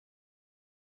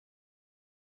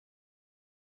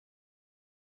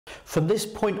From this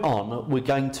point on, we're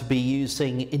going to be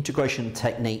using integration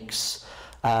techniques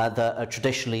that are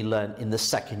traditionally learned in the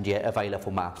second year of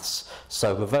A-level maths.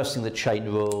 So reversing the chain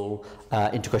rule,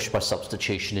 integration by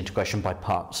substitution, integration by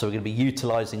parts. So we're going to be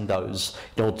utilising those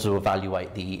in order to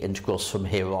evaluate the integrals from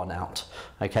here on out.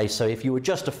 Okay, so if you were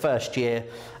just a first year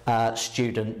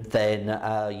student, then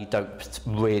you don't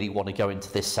really want to go into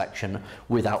this section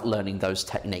without learning those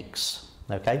techniques.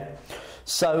 Okay,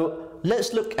 so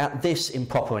let's look at this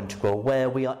improper integral where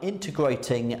we are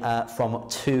integrating from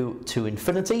 2 to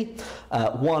infinity,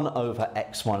 1 over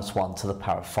x minus 1 to the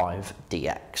power of 5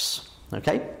 dx.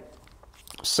 Okay,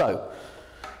 so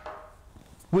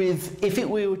if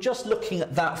we were just looking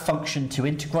at that function to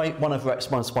integrate 1 over x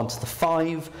minus 1 to the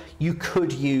 5, you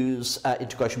could use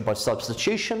integration by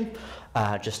substitution.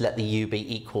 Just let the u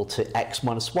be equal to x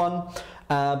minus 1.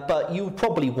 But you would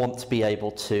probably want to be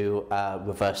able to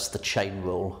reverse the chain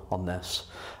rule on this.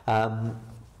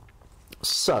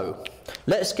 So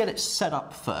let's get it set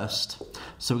up first.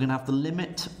 So we're going to have the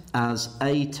limit as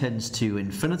a tends to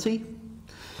infinity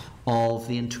of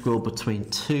the integral between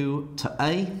 2 to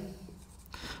a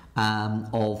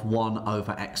of 1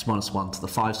 over x minus 1 to the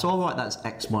 5. So I'll write that as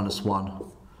x minus 1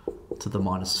 to the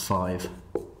minus 5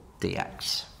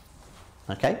 dx.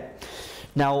 Okay?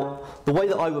 Now, the way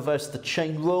that I reverse the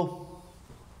chain rule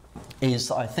is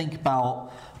that I think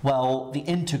about, well, the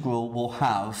integral will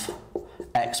have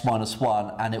x minus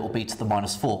 1 and it will be to the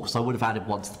minus 4 because I would have added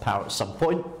 1 to the power at some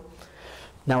point.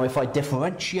 Now, if I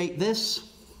differentiate this,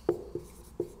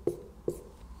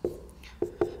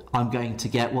 I'm going to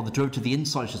get, well, the derivative of the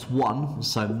inside is just 1,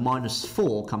 so minus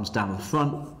 4 comes down the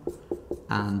front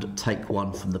and take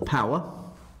 1 from the power.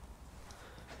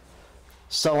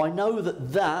 So I know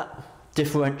that that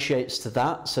differentiates to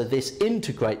that, so this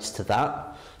integrates to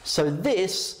that, so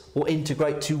this will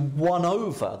integrate to 1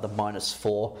 over the minus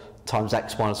 4 times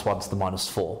x minus 1 to the minus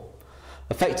 4.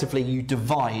 Effectively, you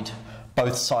divide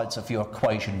both sides of your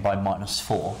equation by minus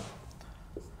 4.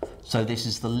 So this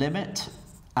is the limit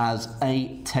as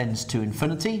a tends to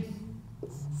infinity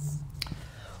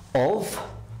of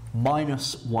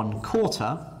minus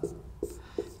 1/4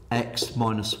 x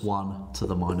minus 1 to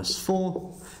the minus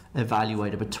 4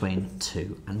 evaluated between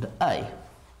 2 and a.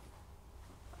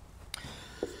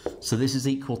 So this is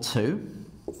equal to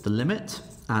the limit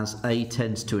as a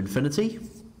tends to infinity.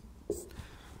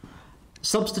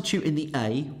 Substitute in the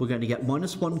a, we're going to get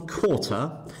minus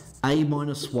 1/4 a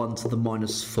minus 1 to the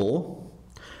minus 4,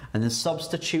 and then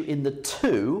substitute in the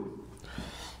 2.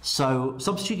 So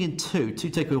substituting in 2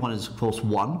 take away 1 is of course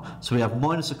 1, so we have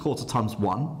minus 1/4 times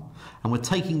 1, and we're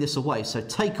taking this away, so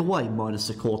take away minus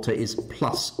 1/4 is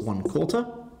plus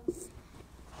 1/4,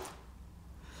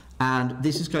 and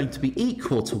this is going to be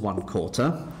equal to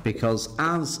 1/4 because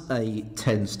as a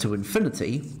tends to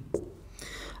infinity,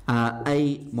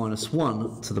 a minus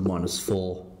 1 to the minus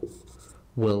 4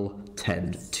 will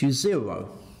tend to 0.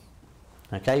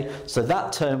 Okay, so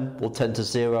that term will tend to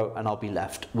 0 and I'll be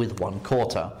left with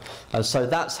 1/4. So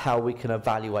that's how we can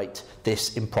evaluate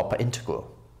this improper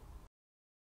integral.